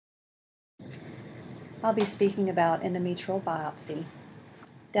I'll be speaking about endometrial biopsy.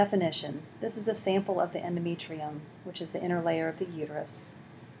 Definition: this is a sample of the endometrium, which is the inner layer of the uterus.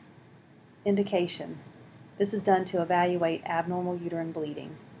 Indication: this is done to evaluate abnormal uterine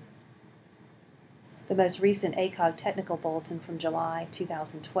bleeding. The most recent APGO technical bulletin from July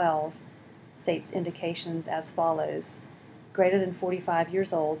 2012 states indications as follows: greater than 45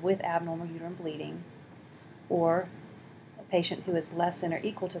 years old with abnormal uterine bleeding, or a patient who is less than or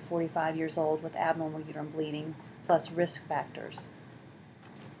equal to 45 years old with abnormal uterine bleeding, plus risk factors.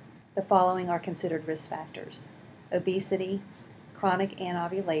 The following are considered risk factors: obesity, chronic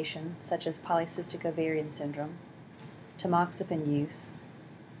anovulation, such as polycystic ovarian syndrome, tamoxifen use,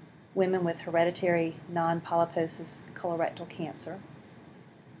 women with hereditary non-polyposis colorectal cancer,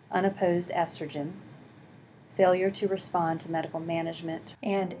 unopposed estrogen, failure to respond to medical management,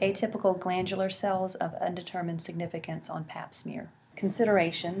 and atypical glandular cells of undetermined significance on pap smear.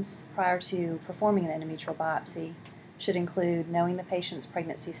 Considerations prior to performing an endometrial biopsy should include knowing the patient's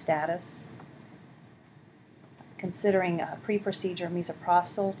pregnancy status, considering pre-procedure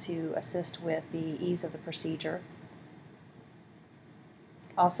misoprostol to assist with the ease of the procedure.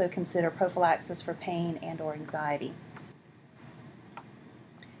 Also consider prophylaxis for pain and/or anxiety.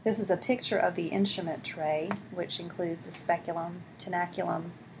 This is a picture of the instrument tray, which includes a speculum,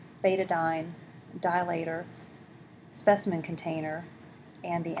 tenaculum, betadine, dilator, specimen container,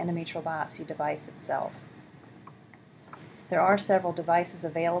 and the endometrial biopsy device itself. There are several devices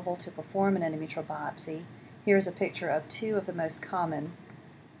available to perform an endometrial biopsy. Here's a picture of two of the most common.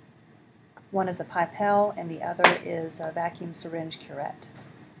 One is a pipelle and the other is a vacuum syringe curette.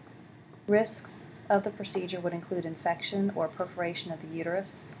 Risks of the procedure would include infection or perforation of the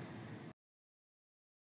uterus,